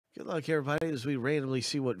Good luck, everybody, as we randomly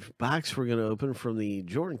see what box we're going to open from the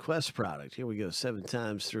Jordan Quest product. Here we go, 7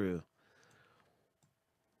 times through.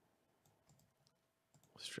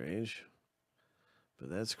 Strange.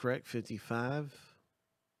 But that's correct, 55.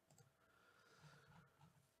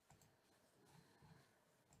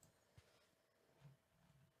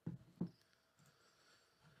 Here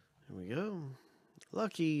we go.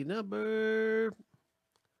 Lucky number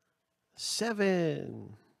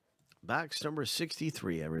 7. Box number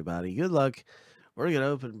 63, everybody. Good luck. We're going to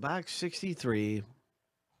open box 63.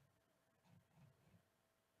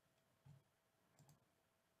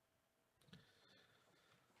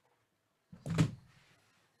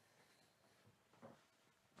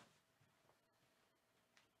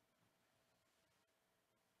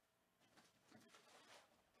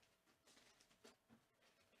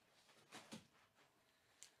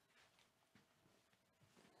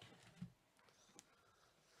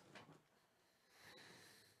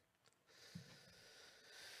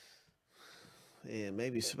 And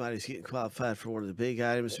maybe somebody's getting qualified for one of the big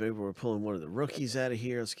items. Maybe we're pulling one of the rookies out of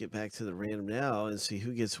here. Let's get back to the random now and see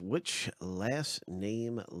who gets which last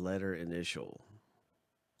name, letter, initial.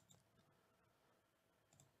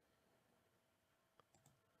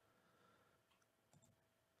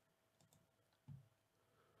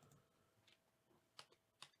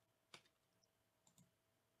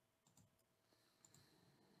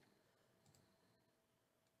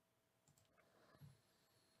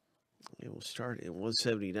 And we'll start in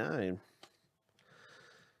 179.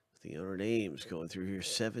 The owner names going through here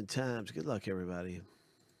 7 times. Good luck, everybody.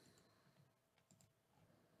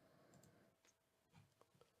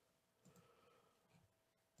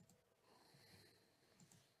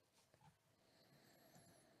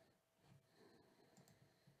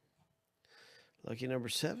 Lucky number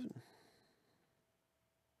 7.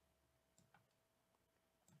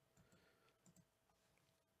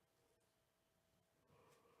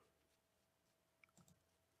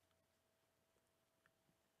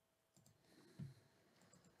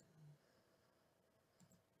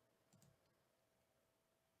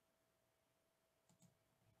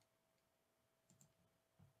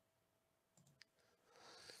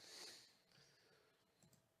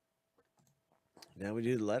 Now we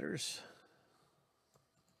do the letters.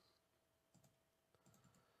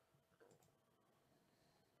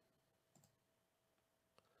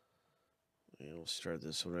 And we'll start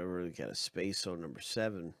this one over. We got a space on number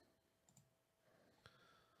 7.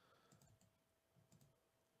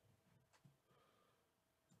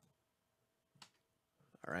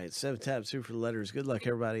 All right, 7 times through for the letters. Good luck,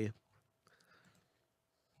 everybody.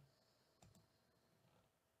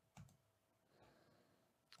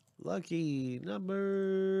 Lucky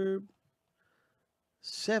number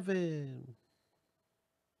 7.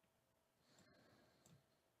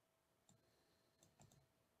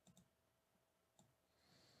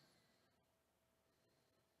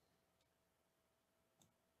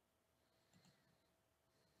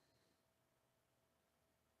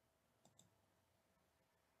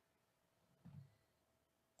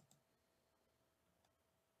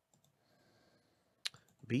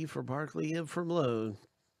 B for Barkley, M for Malone.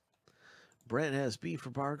 Brett has B for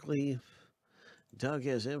Barkley. Doug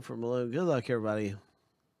has M for Malone. Good luck, everybody.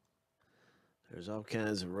 There's all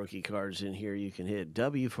kinds of rookie cards in here you can hit.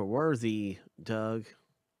 W for Worthy, Doug.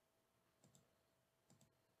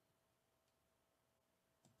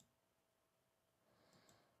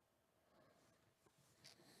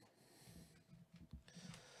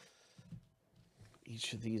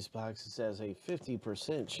 Each of these boxes has a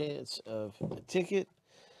 50% chance of a ticket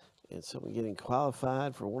and someone getting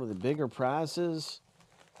qualified for one of the bigger prizes.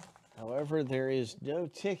 However, there is no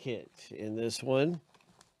ticket in this one.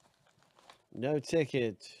 No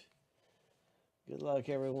ticket. Good luck,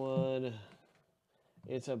 everyone.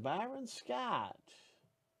 It's a Byron Scott.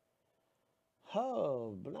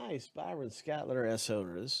 Oh, nice. Byron Scott, letter S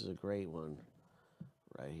owner. This is a great one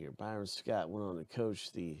right here. Byron Scott went on to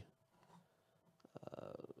coach the,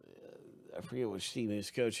 I forget which team he was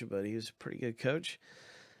coaching, but he was a pretty good coach.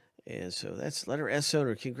 And so that's letter S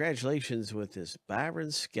owner. Congratulations with this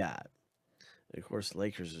Byron Scott. And of course, the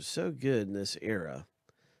Lakers are so good in this era.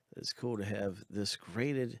 It's cool to have this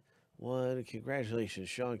graded one. Congratulations,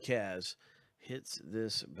 Sean Kaz hits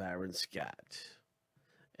this Byron Scott.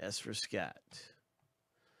 S for Scott.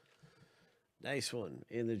 Nice one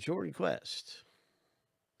in the Jordan Quest.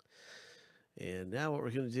 And now what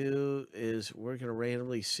we're going to do is we're going to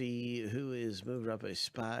randomly see who is moved up a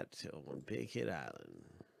spot on Big Hit Island.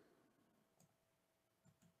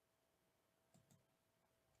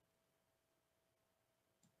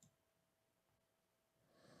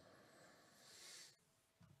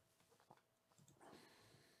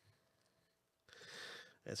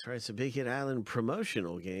 That's right. It's a Big Hit Island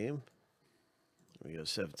promotional game. We go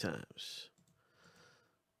 7 times.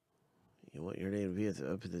 You want your name to be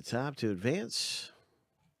up at the top to advance.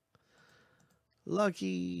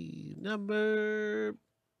 Lucky number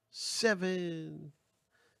 7.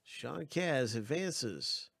 Sean Kaz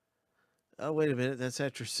advances. Oh, wait a minute. That's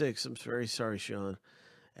after 6. I'm very sorry, Sean.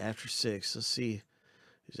 After 6. Let's see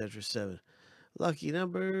who's after 7. Lucky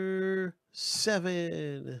number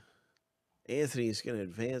 7. Anthony's going to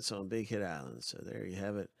advance on Big Hit Island. So there you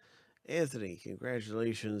have it. Anthony,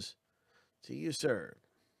 congratulations to you, sir.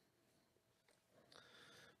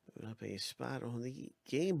 Moving up a spot on the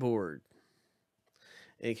game board.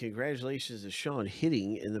 And congratulations to Sean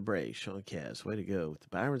hitting in the break. Sean Kaz, way to go with the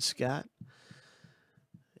Byron Scott.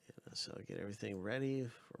 And so I'll get everything ready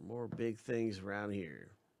for more big things around here.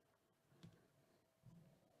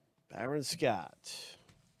 Byron Scott.